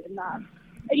 oddly enough.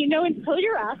 And you know, until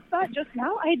you asked that just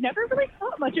now, I had never really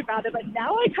thought much about it, but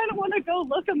now I kind of want to go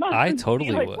look them up. I and see,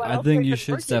 totally like, would. what I else think they've you been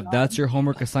should, working Steph. on. That's your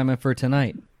homework assignment for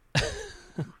tonight.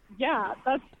 Yeah,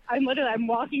 I'm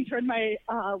walking toward my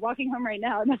walking home right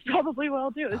now, and that's probably what I'll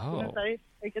do as soon as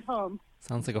I get home.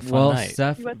 Sounds like a fun Well, night.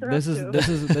 Steph, See what they're this up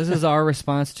is to. this is our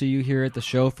response to you here at the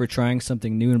show for trying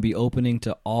something new and be opening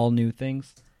to all new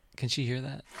things. Can she hear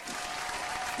that?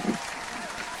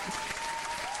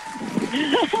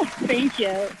 Thank you.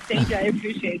 I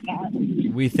appreciate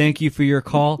that. We thank you for your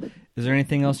call. Is there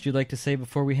anything else you'd like to say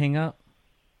before we hang up?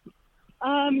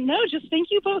 No, just thank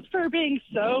you both for being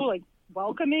so like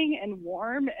welcoming and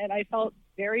warm, and I felt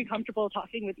very comfortable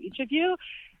talking with each of you,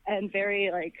 and very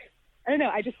like, I don't know,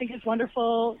 I just think it's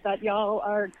wonderful that y'all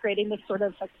are creating this sort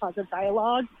of sex positive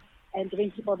dialogue and giving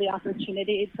people the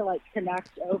opportunity to like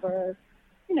connect over,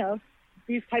 you know,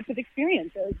 these types of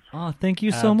experiences. Oh, thank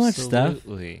you so much, Steph.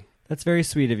 Absolutely. That's very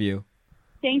sweet of you.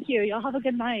 Thank you. Y'all have a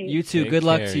good night. You too. Take Good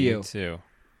luck care, to you. too.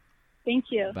 Thank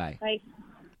you. Bye. Bye.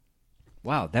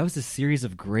 Wow, that was a series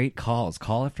of great calls,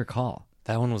 call after call.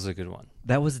 That one was a good one.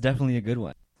 That was definitely a good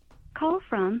one. Call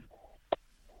from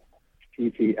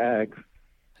TTX.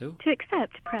 Who? To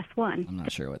accept, press 1. I'm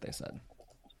not sure what they said.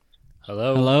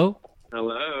 Hello. Hello?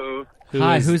 Hello.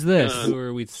 Hi, who's this? Who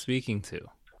are we speaking to?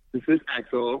 This is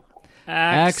Axel.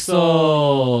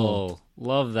 Axel.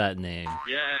 Love that name.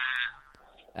 Yeah.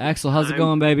 Axel, how's it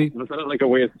going, baby? That sounded like a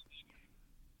weird.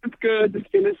 It's good. Just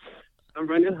finished. I'm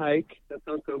running a hike. That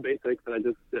sounds so basic, but I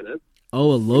just did it.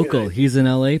 Oh, a local. He's an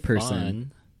LA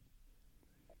person.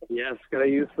 Fun. Yes, gotta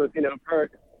use Filipino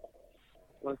perk.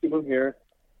 Once you move here.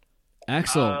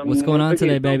 Axel, what's going on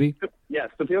today, baby? Yes,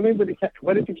 so tell me what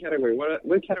is the category? What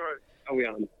category are we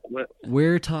on?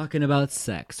 We're talking about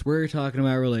sex. We're talking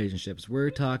about relationships. We're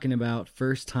talking about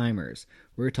first-timers.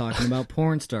 We're talking about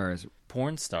porn stars.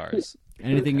 Porn stars.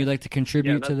 Anything you'd like to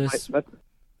contribute to this?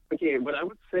 Okay, what I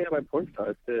would say about porn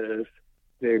stars is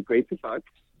they're great to fuck.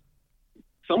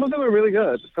 Some of them are really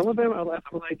good. Some of them I'm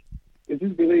like, is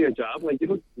this really your job? Like, you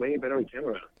look way better on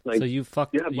camera. Like, So you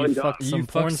fucked have one job. some You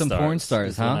porn fucked some stars. porn stars,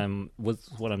 is huh?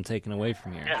 What I'm taking away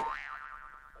from here. Yeah.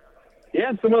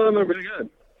 Yeah, some of them are really good.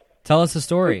 Tell us a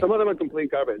story. Some of them are complete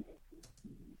garbage.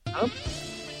 Huh?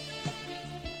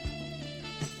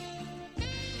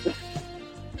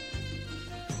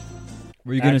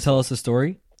 Were you going to tell us a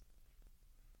story?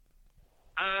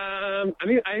 I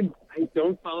mean, I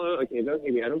don't follow. Okay, don't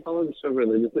hate me. I don't follow the show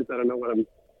religiously, so I don't know what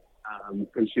I'm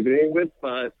contributing with.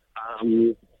 But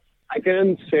I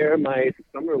can share my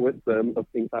summer wisdom of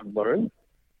things I've learned.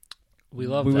 We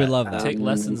love We that. would love that. Take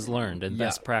lessons learned and Yeah.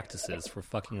 best practices for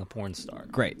fucking a porn star.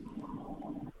 Great.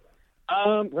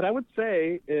 What I would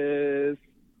say is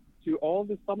to all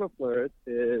the summer flirts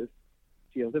is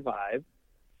feel the vibe.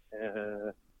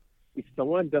 If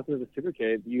someone doesn't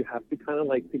reciprocate, you have to kind of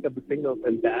like pick up the signals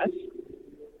and dash.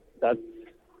 That's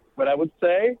what I would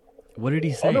say. What did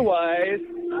he say? Otherwise,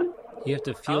 You have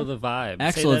to feel the vibe. Say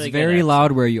Axel, that it's again, very Axel.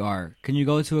 loud where you are. Can you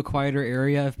go to a quieter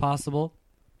area if possible?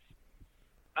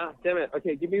 damn it.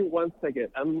 Okay, give me 1 second.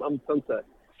 I'm sunset.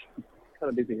 Kind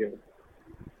of busy here.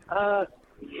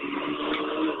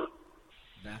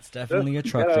 That's definitely a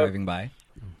truck Yeah. driving by.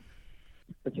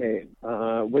 Okay.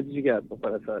 What did you get?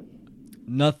 What I said?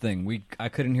 Nothing. I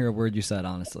couldn't hear a word you said,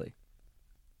 honestly.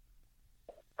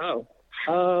 Oh.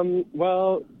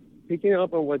 Well, picking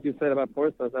up on what you said about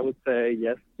porn stars, I would say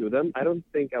yes to them. I don't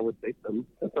think I would date them.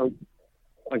 That sounds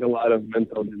like a lot of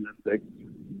mental gymnastics.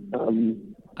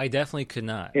 I definitely could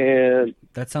not. And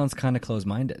That sounds kind of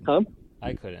close-minded. huh?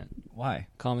 I couldn't. Why?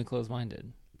 Call me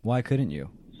closed-minded. Why couldn't you?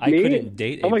 I Me? couldn't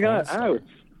date a Oh my porn god! star. Ouch.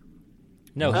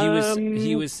 No, he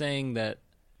Um, was saying that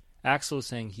Axel was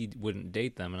saying he wouldn't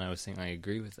date them, and I was saying I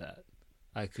agree with that.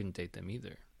 I couldn't date them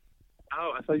either.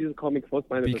 Oh, I thought you just called me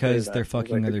close-minded. for Because saying they're that. I was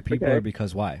fucking like, other people, okay. or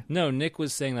because why? No, Nick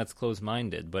was saying that's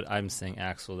closed-minded, but I'm saying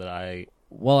Axel that I.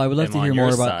 Well, I would love I'm to on hear your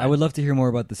more about. side. I would love to hear more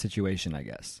about the situation. I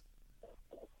guess.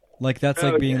 Like that's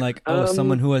like being Okay. like, oh,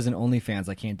 someone who has an OnlyFans,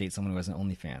 I can't date someone who has an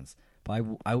OnlyFans. But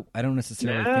I don't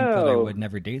necessarily think that I No. would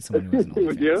never date someone who has an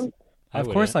Would OnlyFans. you? Of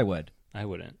course, I would. I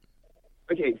wouldn't.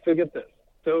 Okay, so get this.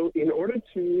 So in order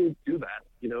to do that,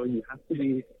 you have to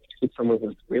be with someone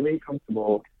who's really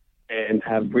comfortable and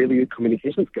have really good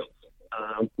communication skills,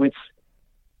 which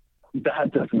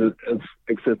that doesn't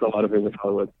exist a lot of it with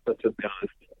Hollywood, let's just be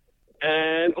honest.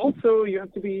 And also, you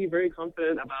have to be very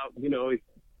confident about, if,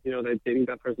 that dating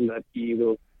that person that he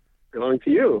will belong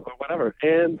to you or whatever.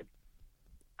 And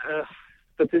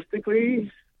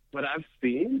statistically, what I've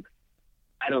seen,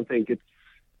 I don't think it's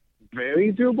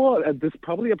very doable. There's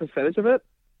probably a percentage of it,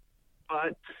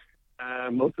 but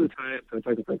most of the time, when I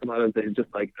talk to friends about it, they're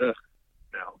just like, ugh,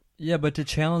 no. Yeah, but to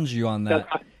challenge you on that,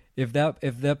 if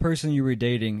that person you were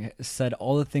dating said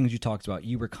all the things you talked about,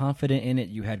 you were confident in it,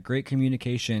 you had great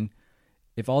communication.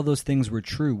 If all those things were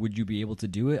true, would you be able to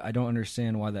do it? I don't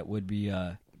understand why that would be.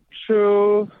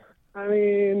 True. I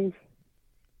mean,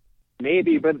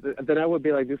 maybe, but then I would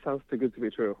be like, this sounds too good to be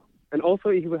true. And also,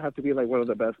 he would have to be like one of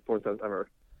the best porn stars ever.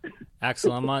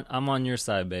 Axel, I'm on your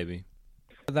side, baby.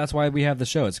 That's why we have the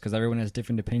show. It's because everyone has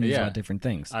different opinions Yeah. about different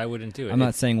things. I wouldn't do it. I'm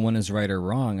not saying one is right or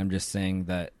wrong. I'm just saying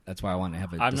that's why I want to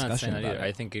have a I'm discussion not saying that about either. it.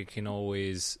 I think it can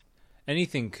always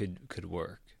anything could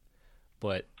work,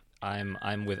 but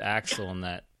I'm with Axel in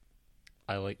that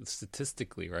I like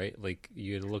statistically, right? Like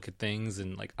you look at things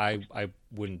and like I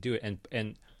wouldn't do it,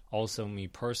 and also me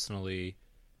personally,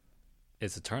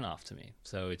 it's a turnoff to me.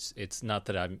 So it's not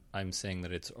that I'm saying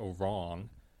that it's wrong.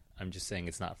 I'm just saying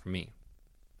it's not for me.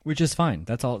 Which is fine.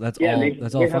 That's all. That's Yeah, all. Nick,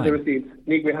 That's we all have the fine. receipts.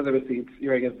 Nick, we have the receipts.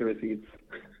 You're against the receipts.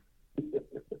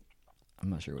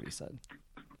 I'm not sure what he said.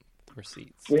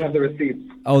 Receipts. We have the receipts.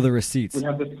 Oh, the receipts. We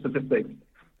have the statistics.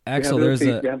 Axel, we have there's the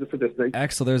receipts. We have the statistics.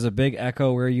 Axel. There's a big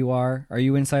echo where you are. Are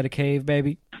you inside a cave,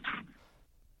 baby?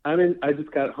 I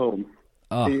just got home.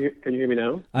 Oh, Can you hear me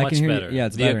now? I Much can hear better. You. Yeah,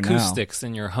 it's the better now. acoustics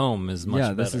in your home is much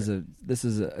better. This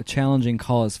is a challenging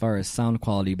call as far as sound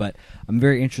quality, but I'm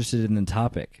very interested in the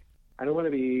topic. I don't want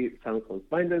to be sound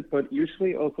close-minded, but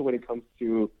usually also when it comes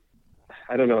to,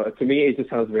 I don't know, to me it just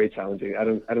sounds very challenging. I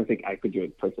don't think I could do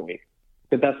it personally.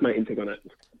 But that's my intake on it.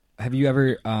 Have you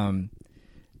ever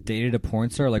dated a porn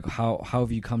star? Like, how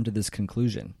have you come to this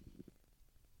conclusion?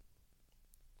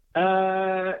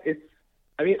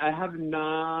 I have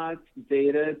not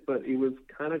dated, but it was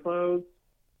kind of close,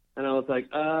 and I was like,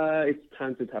 it's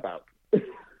time to tap out.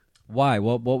 Why?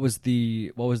 What was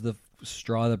the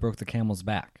straw that broke the camel's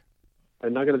back?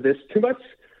 I'm not gonna dish too much,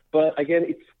 but again,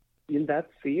 it's in that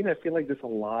scene. I feel like there's a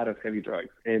lot of heavy drugs,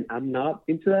 and I'm not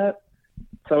into that.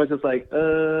 So I was just like,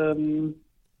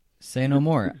 Say no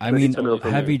more. I mean,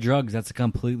 heavy drugs, that's a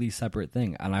completely separate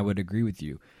thing, and I would agree with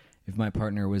you. If my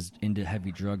partner was into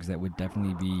heavy drugs, that would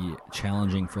definitely be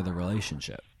challenging for the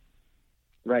relationship.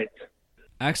 Right.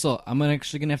 Axel, I'm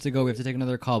actually going to have to go. We have to take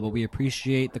another call, but we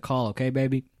appreciate the call, okay,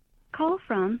 baby? Call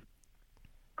from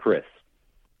Chris.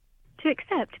 To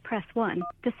accept, press 1.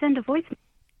 To send a voice.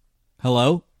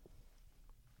 Hello?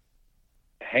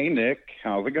 Hey, Nick.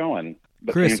 How's it going?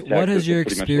 Chris, Between what Texas is your is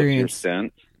pretty much what's your experience?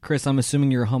 stint. Chris, I'm assuming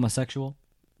you're a homosexual?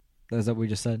 Is that what we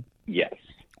just said? Yes.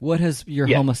 What has your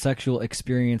Yes. homosexual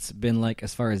experience been like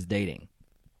as far as dating?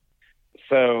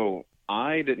 So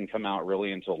I didn't come out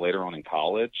really until later on in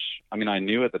college. I mean, I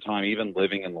knew at the time, even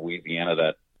living in Louisiana,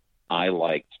 that I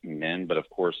liked men, but of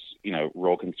course,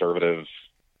 real conservative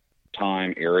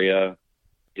time area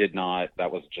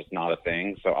that was just not a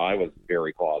thing. So I was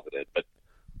very closeted, but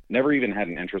never even had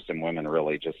an interest in women,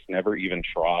 really. Just never even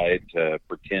tried to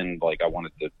pretend like I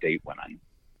wanted to date women.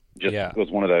 Just was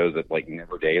one of those that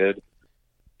never dated.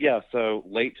 Yeah, so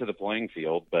late to the playing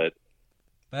field, but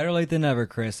Better late than never,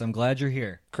 Chris. I'm glad you're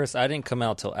here. Chris, I didn't come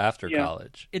out till after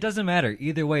college. It doesn't matter.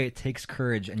 Either way, it takes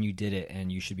courage, and you did it,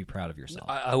 and you should be proud of yourself.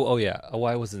 I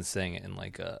wasn't saying it in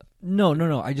like a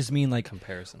No. I just mean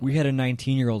comparison. We had a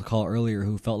 19-year-old call earlier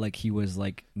who felt like he was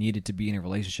needed to be in a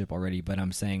relationship already. But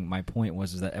I'm saying my point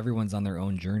was that everyone's on their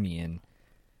own journey, and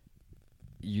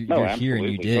you're here and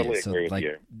you did totally it. So agree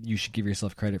with you should give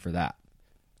yourself credit for that.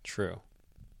 True.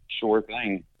 Sure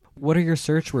thing. What are your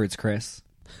search words, Chris?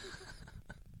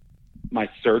 My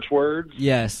search words?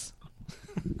 Yes.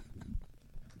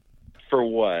 For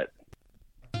what?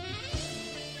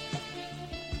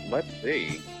 Let's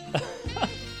see.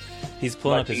 He's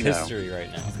pulling up his history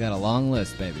right now. He's got a long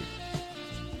list, baby.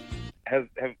 Has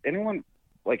anyone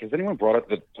brought up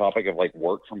the topic of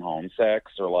work from home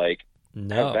sex, or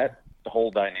no. has that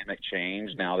whole dynamic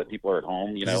changed now that people are at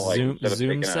home?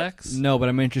 Zoom sex? No, but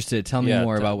I'm interested. Tell me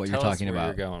more about what you're talking where about.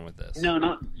 You're going with this? No,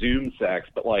 not Zoom sex,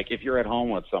 but if you're at home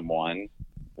with someone.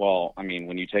 Well, I mean,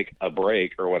 when you take a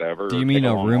break or whatever. Do you mean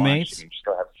a roommate? Lunch, you just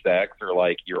go have sex,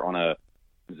 or you're on a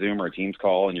Zoom or a Teams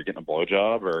call and you're getting a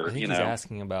blowjob, or I think he's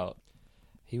asking about.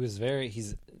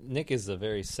 Nick is a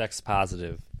very sex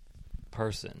positive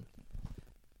person.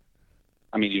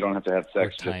 I mean, you don't have to have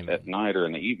sex just at night or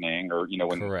in the evening, or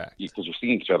when correct, because you're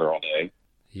seeing each other all day.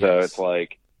 Yes. So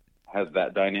it's has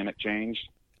that dynamic changed?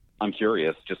 I'm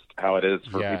curious, just how it is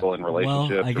for people in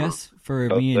relationships. Well, I guess for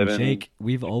me and Jake,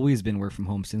 we've always been work from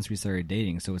home since we started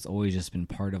dating, so it's always just been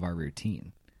part of our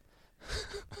routine.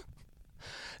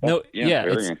 No,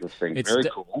 very interesting. It's very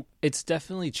cool. It's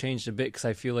definitely changed a bit because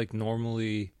I feel like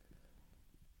normally,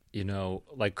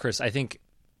 Chris, I think,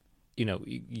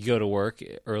 you go to work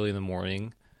early in the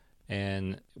morning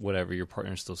and whatever, your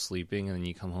partner's still sleeping, and then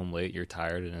you come home late, you're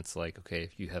tired, and it's okay,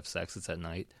 if you have sex, it's at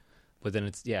night. But then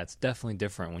it's definitely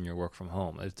different when you work from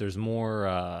home. There's more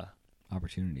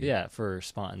opportunity. Yeah, for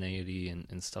spontaneity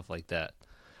and stuff like that,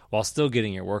 while still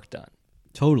getting your work done.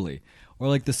 Totally.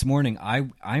 Or this morning,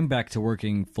 I'm back to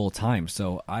working full time,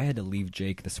 so I had to leave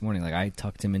Jake this morning. I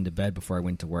tucked him into bed before I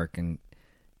went to work and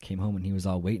came home, and he was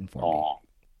all waiting for me.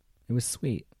 It was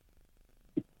sweet.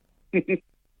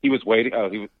 He was waiting. Oh,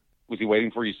 was he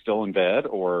waiting for you still in bed,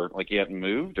 or he hadn't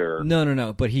moved, or?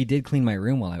 No. But he did clean my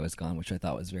room while I was gone, which I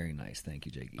thought was very nice. Thank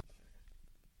you, Jakey.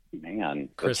 Man,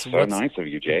 Chris, that's so nice of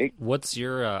you, Jake. What's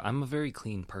your? I'm a very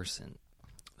clean person.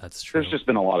 That's true. There's just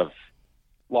been a lot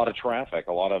of traffic,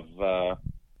 a lot of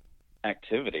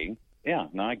activity. Yeah,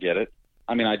 no, I get it.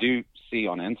 I mean, I do see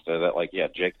on Insta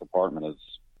that Jake's apartment is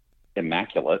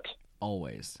immaculate,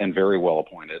 always, and very well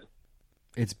appointed.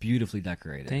 It's beautifully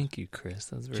decorated. Thank you, Chris.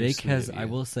 That's very Jake sweet has. of you. I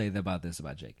will say about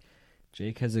Jake.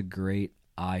 Jake has a great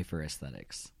eye for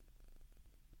aesthetics.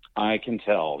 I can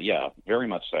tell. Yeah, very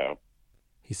much so.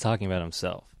 He's talking about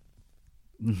himself.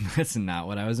 That's not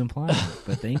what I was implying,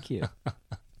 but thank you.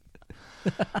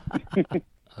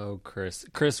 Oh, Chris,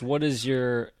 what is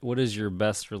your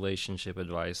best relationship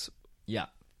advice? Yeah.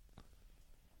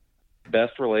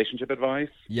 Best relationship advice?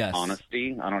 Yes.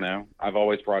 Honesty. I don't know. I've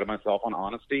always prided myself on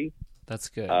honesty. That's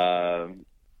good. I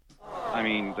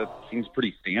mean, that seems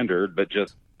pretty standard, but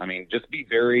just be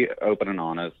very open and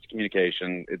honest.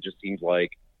 Communication, it just seems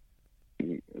like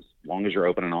as long as you're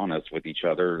open and honest with each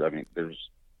other, I mean, there's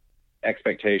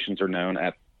expectations are known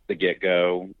at the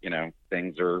get-go.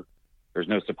 There's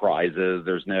no surprises.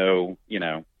 There's no,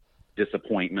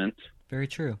 disappointment. Very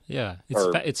true. Yeah,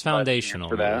 it's foundational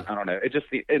for that. I don't know. It just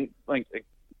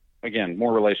again,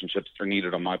 more relationships are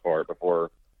needed on my part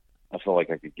before I feel like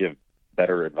I could give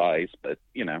better advice. But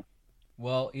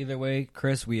Well, either way,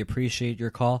 Chris, we appreciate your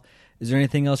call. Is there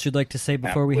anything else you'd like to say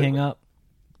before we hang up?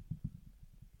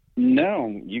 No,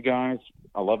 you guys.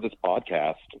 I love this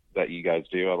podcast that you guys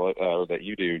do. That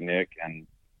you do, Nick, and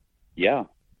yeah.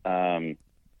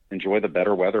 Enjoy the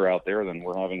better weather out there than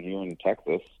we're having here in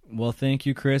Texas. Well, thank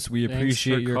you, Chris. We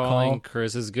appreciate your calling, call.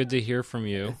 Chris. It's good to hear from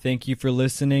you. Thank you for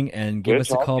listening, and give us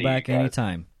a call back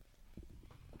anytime.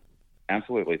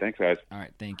 Absolutely. Thanks, guys. All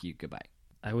right. Thank you. Goodbye.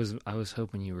 I was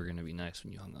hoping you were going to be nice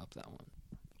when you hung up that one.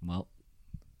 Well,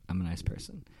 I'm a nice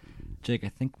person. Jake, I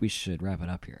think we should wrap it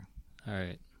up here. All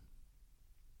right.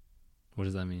 What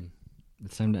does that mean?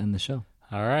 It's time to end the show.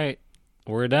 All right.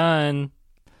 We're done.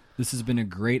 This has been a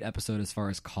great episode as far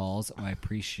as calls. I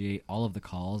appreciate all of the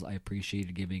calls. I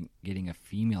appreciated getting a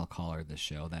female caller this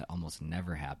show. That almost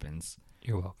never happens.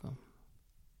 You're welcome.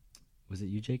 Was it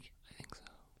you, Jake? I think so.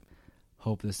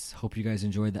 Hope you guys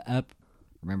enjoyed the ep.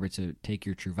 Remember to take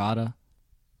your Truvada.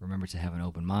 Remember to have an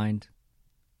open mind.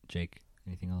 Jake,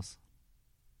 anything else?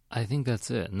 I think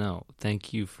that's it. No,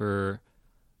 thank you for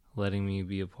letting me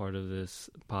be a part of this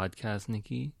podcast,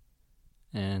 Nikki.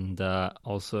 And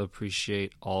also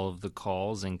appreciate all of the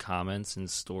calls and comments and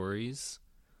stories.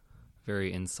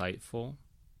 Very insightful.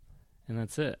 And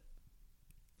that's it.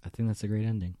 I think that's a great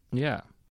ending. Yeah.